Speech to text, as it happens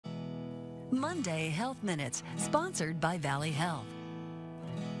Monday Health Minutes, sponsored by Valley Health.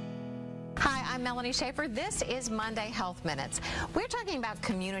 Hi, I'm Melanie Schaefer. This is Monday Health Minutes. We're talking about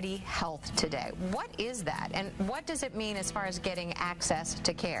community health today. What is that, and what does it mean as far as getting access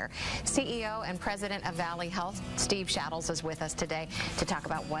to care? CEO and President of Valley Health, Steve Shaddles, is with us today to talk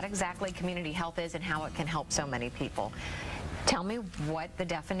about what exactly community health is and how it can help so many people. Tell me what the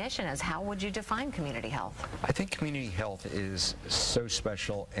definition is. How would you define community health? I think community health is so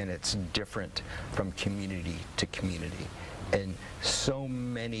special, and it's different from community to community. And so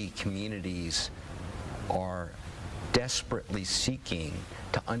many communities are desperately seeking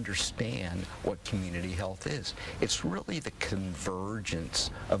to understand what community health is. It's really the convergence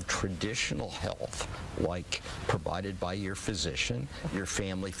of traditional health, like provided by your physician, your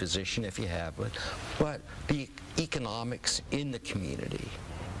family physician if you have it, but the economics in the community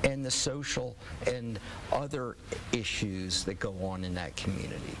and the social and other issues that go on in that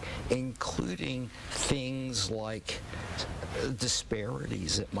community, including things like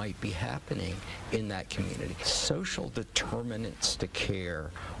disparities that might be happening in that community. Social determinants to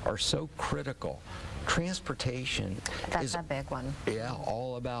care are so critical. Transportation is a big one. Yeah,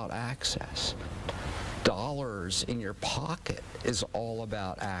 all about access. Dollars in your pocket is all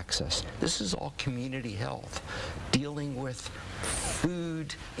about access. This is all community health, dealing with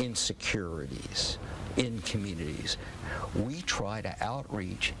food insecurities in communities. We try to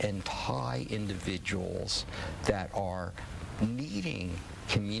outreach and tie individuals that are needing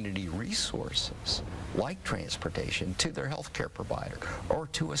community resources like transportation to their healthcare provider or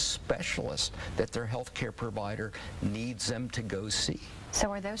to a specialist that their healthcare provider needs them to go see. So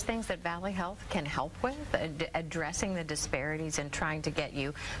are those things that Valley Health can help with, addressing the disparities and trying to get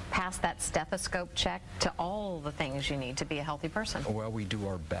you past that stethoscope check to all the things you need to be a healthy person? Well, we do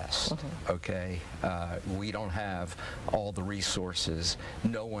our best, okay? We don't have all the resources.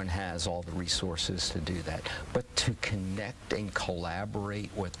 No one has all the resources to do that. But to connect and collaborate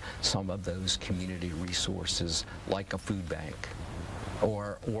with some of those community resources like a food bank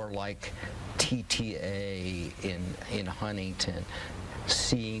or like TTA in Huntington,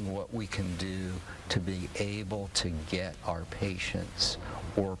 seeing what we can do to be able to get our patients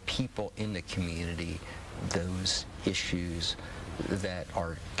or people in the community those issues that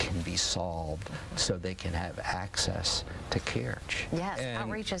can be solved so they can have access to care. Yes,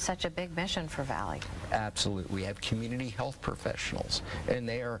 outreach is such a big mission for Valley. Absolutely. We have community health professionals, and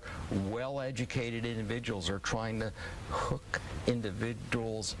they are well-educated individuals who are trying to hook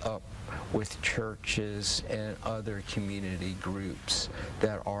individuals up with churches and other community groups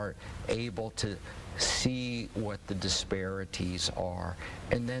that are able to see what the disparities are,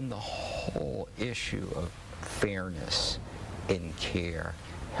 and then the whole issue of fairness in care,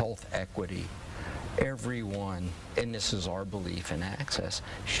 health equity. Everyone, and this is our belief in access,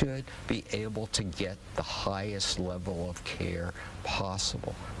 should be able to get the highest level of care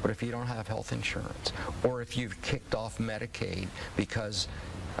possible. But if you don't have health insurance, or if you've kicked off Medicaid because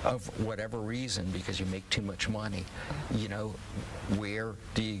of whatever reason, because you make too much money, you know, where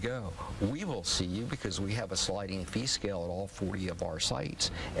do you go? We will see you because we have a sliding fee scale at all 40 of our sites,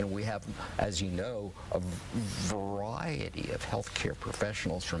 and we have, as you know, a variety of healthcare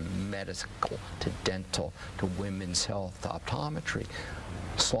professionals from medical to dental to women's health to optometry,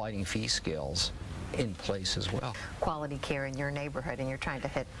 sliding fee scales in place as well. Quality care in your neighborhood, and you're trying to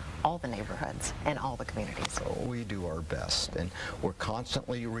hit all the neighborhoods and all the communities. We do our best, and we're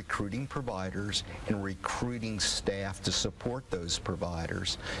constantly recruiting providers and recruiting staff to support those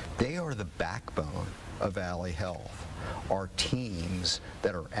providers. They are the backbone of Valley Health. Our teams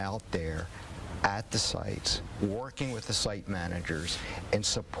that are out there at the sites, working with the site managers and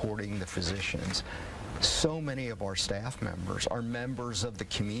supporting the physicians. So many of our staff members are members of the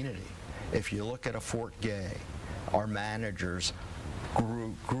community. If you look at a Fort Gay, our managers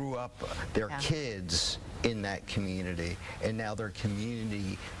grew up, their kids in that community, and now they're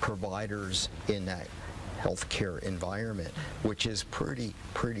community providers in that healthcare environment, which is pretty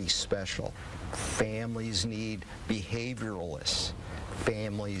special. Families need behavioralists.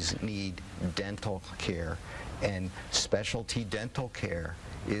 Families need dental care, and specialty dental care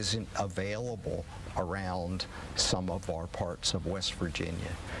isn't available around some of our parts of West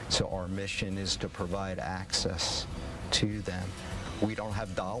Virginia. So our mission is to provide access to them. We don't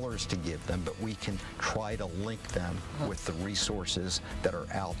have dollars to give them, but we can try to link them with the resources that are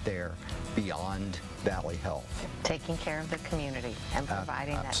out there beyond Valley Health. Taking care of the community and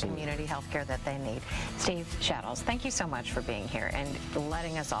providing that community health care that they need. Steve Shaddles, thank you so much for being here and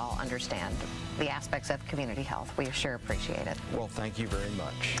letting us all understand the aspects of community health. We sure appreciate it. Well, thank you very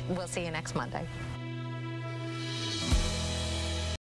much. We'll see you next Monday.